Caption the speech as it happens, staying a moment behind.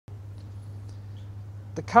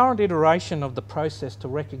The current iteration of the process to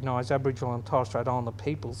recognise Aboriginal and Torres Strait Islander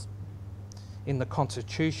peoples in the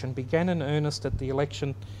Constitution began in earnest at the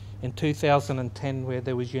election in 2010, where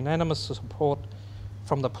there was unanimous support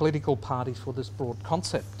from the political parties for this broad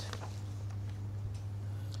concept.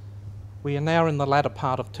 We are now in the latter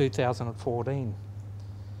part of 2014,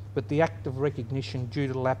 with the act of recognition due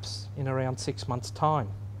to lapse in around 6 months' time.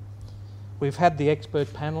 We've had the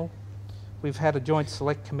expert panel, we've had a joint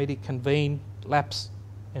select committee convene, lapse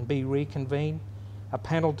and be reconvened, a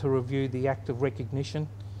panel to review the act of recognition,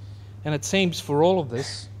 and it seems for all of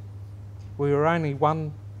this we are only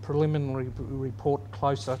one preliminary report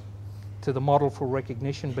closer to the model for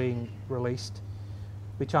recognition being released,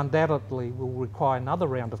 which undoubtedly will require another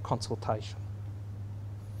round of consultation.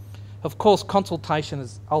 Of course, consultation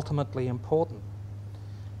is ultimately important,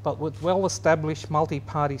 but with well-established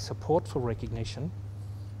multi-party support for recognition,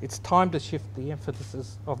 it's time to shift the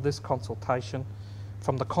emphasis of this consultation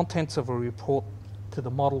from the contents of a report to the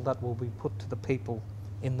model that will be put to the people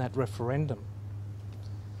in that referendum.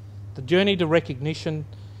 The journey to recognition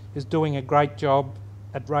is doing a great job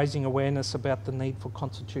at raising awareness about the need for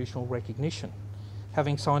constitutional recognition,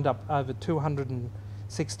 having signed up over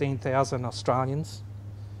 216,000 Australians.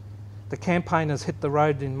 The campaign has hit the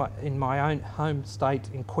road in my own home state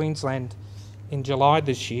in Queensland in July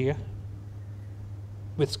this year,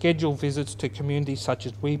 with scheduled visits to communities such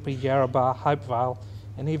as Weepi, Yarrabah, Hopevale,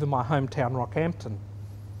 and even my hometown Rockhampton.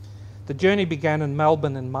 The journey began in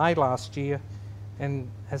Melbourne in May last year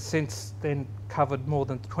and has since then covered more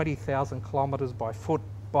than 20,000 kilometres by foot,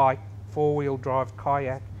 bike, four-wheel drive,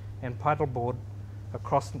 kayak and paddleboard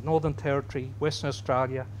across Northern Territory, Western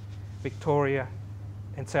Australia, Victoria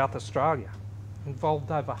and South Australia.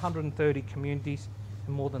 Involved over 130 communities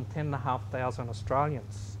and more than 10,500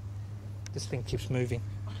 Australians. This thing keeps moving.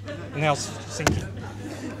 Now it's sinking.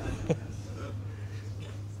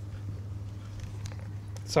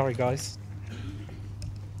 Sorry guys.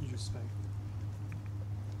 You just spoke.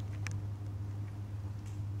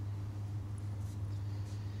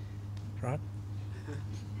 Right?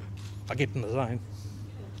 I get in the zone.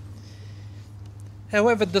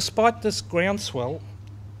 However, despite this groundswell,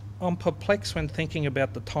 I'm perplexed when thinking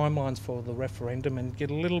about the timelines for the referendum and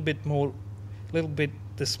get a little bit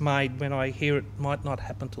dismayed when I hear it might not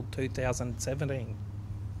happen till 2017.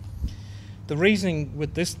 The reasoning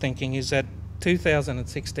with this thinking is that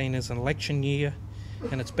 2016 is an election year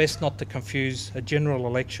and it's best not to confuse a general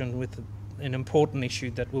election with an important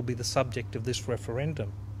issue that will be the subject of this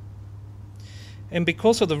referendum. And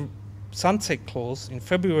because of the sunset clause, in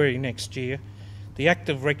February next year, the act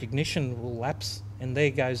of recognition will lapse and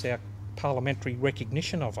there goes our parliamentary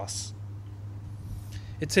recognition of us.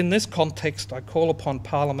 It's in this context I call upon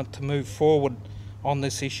Parliament to move forward on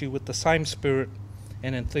this issue with the same spirit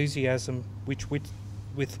and enthusiasm with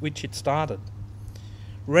which it started.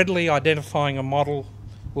 Readily identifying a model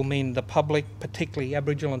will mean the public, particularly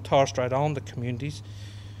Aboriginal and Torres Strait Islander communities,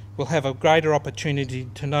 will have a greater opportunity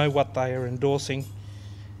to know what they are endorsing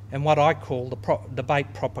and what I call the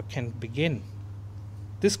debate proper can begin.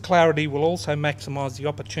 This clarity will also maximise the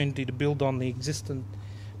opportunity to build on the existing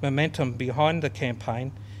momentum behind the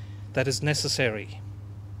campaign that is necessary.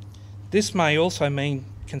 This may also mean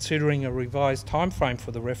considering a revised timeframe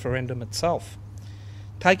for the referendum itself.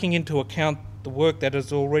 Taking into account the work that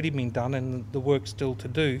has already been done and the work still to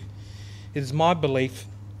do, it is my belief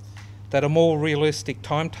that a more realistic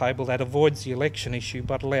timetable that avoids the election issue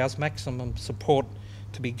but allows maximum support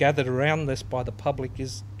to be gathered around this by the public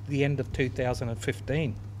is the end of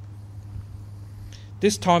 2015.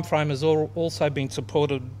 This timeframe has also been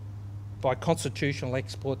supported by constitutional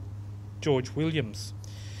expert George Williams,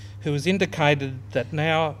 who has indicated that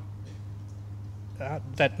now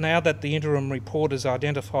that the interim report has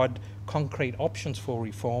identified concrete options for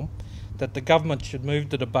reform, that the government should move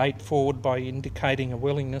the debate forward by indicating a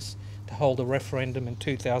willingness to hold a referendum in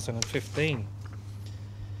 2015.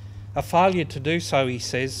 A failure to do so, he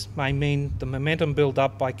says, may mean the momentum built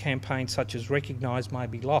up by campaigns such as Recognise may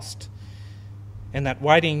be lost, and that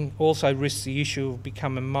waiting also risks the issue of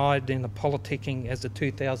becoming mired in the politicking as the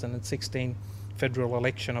 2016 federal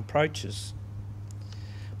election approaches.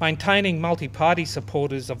 Maintaining multi-party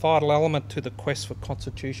support is a vital element to the quest for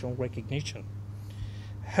constitutional recognition.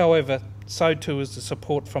 However, so too is the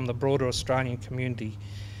support from the broader Australian community,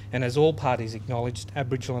 and as all parties acknowledged,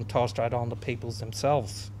 Aboriginal and Torres Strait Islander peoples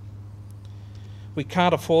themselves. We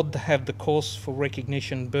can't afford to have the course for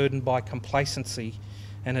recognition burdened by complacency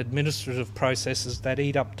and administrative processes that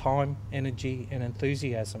eat up time, energy and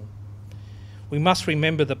enthusiasm. We must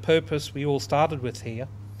remember the purpose we all started with here,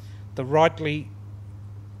 the rightly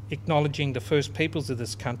acknowledging the first peoples of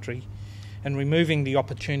this country and removing the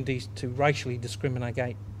opportunities to racially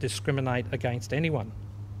discriminate against anyone.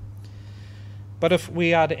 But if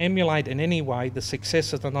we are to emulate in any way the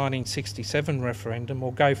success of the 1967 referendum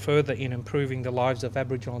or go further in improving the lives of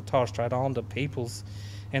Aboriginal and Torres Strait Islander peoples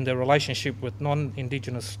and their relationship with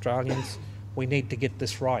non-Indigenous Australians, we need to get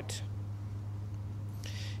this right.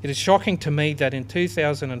 It is shocking to me that in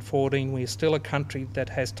 2014 we are still a country that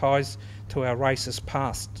has ties to our racist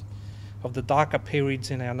past, of the darker periods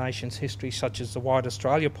in our nation's history, such as the White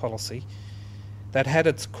Australia policy, that had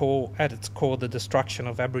at its core the destruction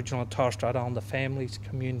of Aboriginal and Torres Strait Islander families,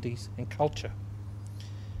 communities and culture.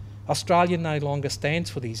 Australia no longer stands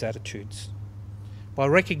for these attitudes. By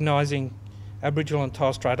recognising Aboriginal and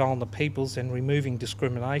Torres Strait Islander peoples and removing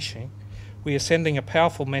discrimination, we are sending a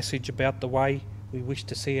powerful message about the way we wish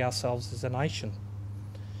to see ourselves as a nation.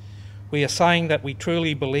 We are saying that we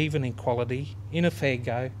truly believe in equality, in a fair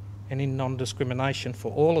go and in non-discrimination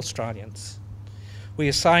for all Australians. We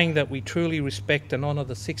are saying that we truly respect and honour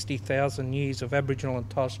the 60,000 years of Aboriginal and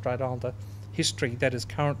Torres Strait Islander history that is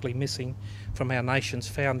currently missing from our nation's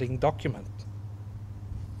founding document.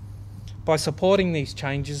 By supporting these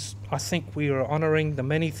changes, I think we are honouring the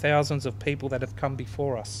many thousands of people that have come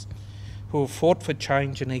before us, who have fought for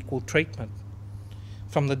change and equal treatment.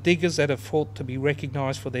 From the diggers that have fought to be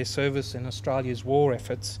recognised for their service in Australia's war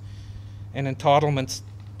efforts and entitlements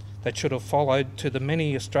that should have followed, to the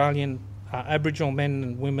many Australian Aboriginal men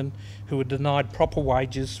and women who were denied proper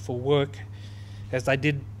wages for work as they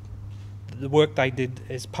did the work they did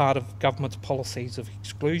as part of government's policies of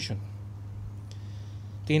exclusion.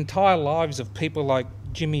 The entire lives of people like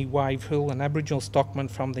Jimmy Wave Hill, an Aboriginal stockman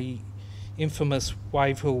from the infamous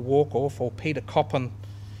Wave Hill walk-off, or Peter Coppin,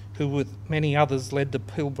 who with many others led the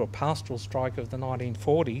Pilbara pastoral strike of the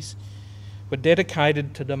 1940s, were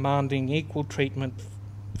dedicated to demanding equal treatment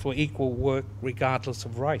for equal work regardless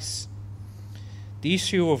of race. The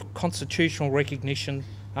issue of constitutional recognition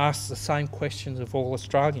asks the same questions of all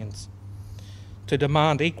Australians: to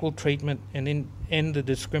demand equal treatment and end the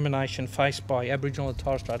discrimination faced by Aboriginal and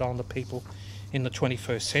Torres Strait Islander people in the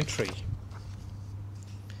 21st century.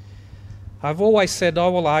 I've always said I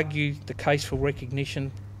will argue the case for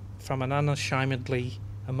recognition from an unashamedly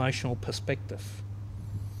emotional perspective,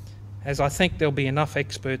 as I think there'll be enough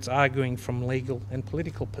experts arguing from legal and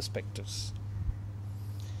political perspectives.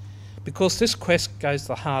 Because this quest goes to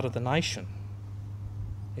the heart of the nation.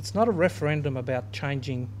 It's not a referendum about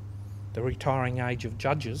changing the retiring age of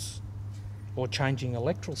judges or changing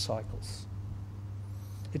electoral cycles.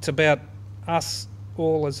 It's about us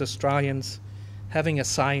all as Australians having a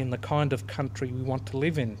say in the kind of country we want to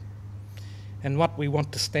live in and what we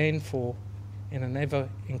want to stand for in an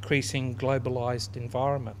ever-increasing globalised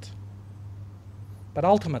environment. But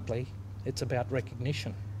ultimately, it's about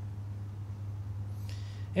recognition.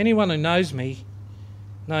 Anyone who knows me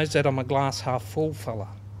knows that I'm a glass-half-full fella.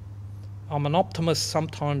 I'm an optimist,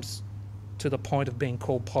 sometimes to the point of being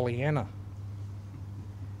called Pollyanna.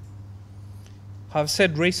 I've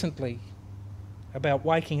said recently about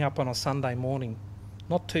waking up on a Sunday morning,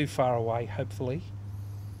 not too far away, hopefully,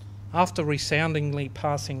 after resoundingly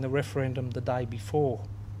passing the referendum the day before.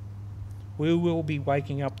 We will be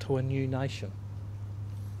waking up to a new nation,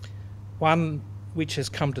 one which has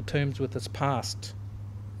come to terms with its past,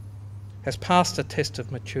 has passed the test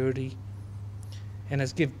of maturity, and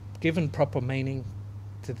has given proper meaning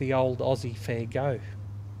to the old Aussie fair go.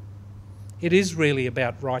 It is really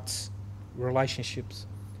about rights, relationships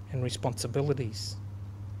and responsibilities.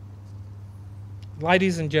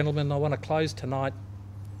 Ladies and gentlemen, I want to close tonight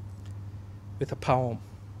with a poem,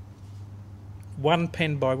 one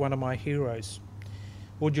penned by one of my heroes,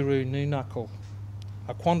 Wudjuru Nunakal,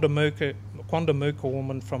 a Quandamooka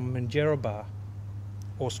woman from Minjerribah,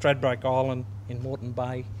 or Stradbroke Island in Moreton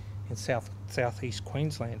Bay in southeast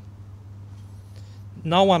Queensland.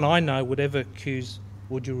 No one I know would ever accuse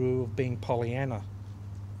Wudjuru of being Pollyanna.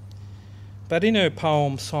 But in her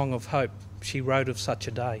poem, Song of Hope, she wrote of such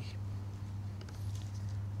a day.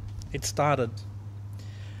 It started,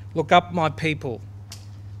 "Look up, my people,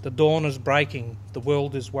 the dawn is breaking, the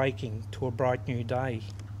world is waking to a bright new day,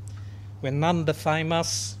 when none defame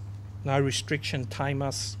us, no restriction tame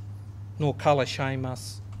us, nor colour shame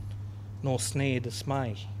us, nor snare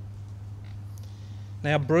dismay.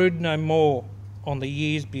 Now brood no more on the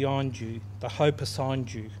years behind you, the hope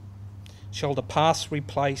assigned you, shall the past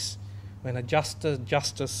replace when a juster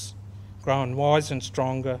justice, grown wise and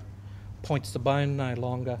stronger, points the bone no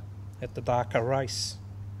longer at the darker race.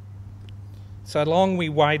 So long we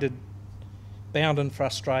waited, bound and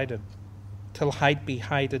frustrated, till hate be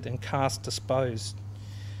hated and caste disposed.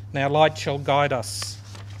 Now light shall guide us,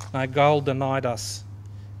 no gold denied us,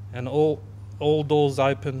 and all all doors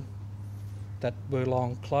open that were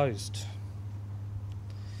long closed.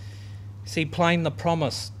 See plain the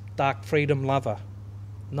promise, dark freedom lover,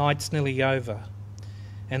 night's nearly over,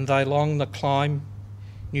 and though long the climb,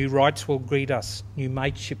 new rights will greet us, new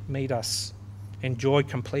mateship meet us, and joy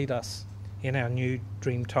complete us in our new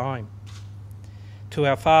dream time. To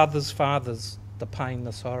our fathers' fathers, the pain,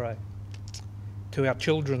 the sorrow. To our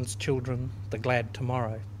children's children, the glad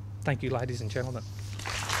tomorrow. Thank you, ladies and gentlemen.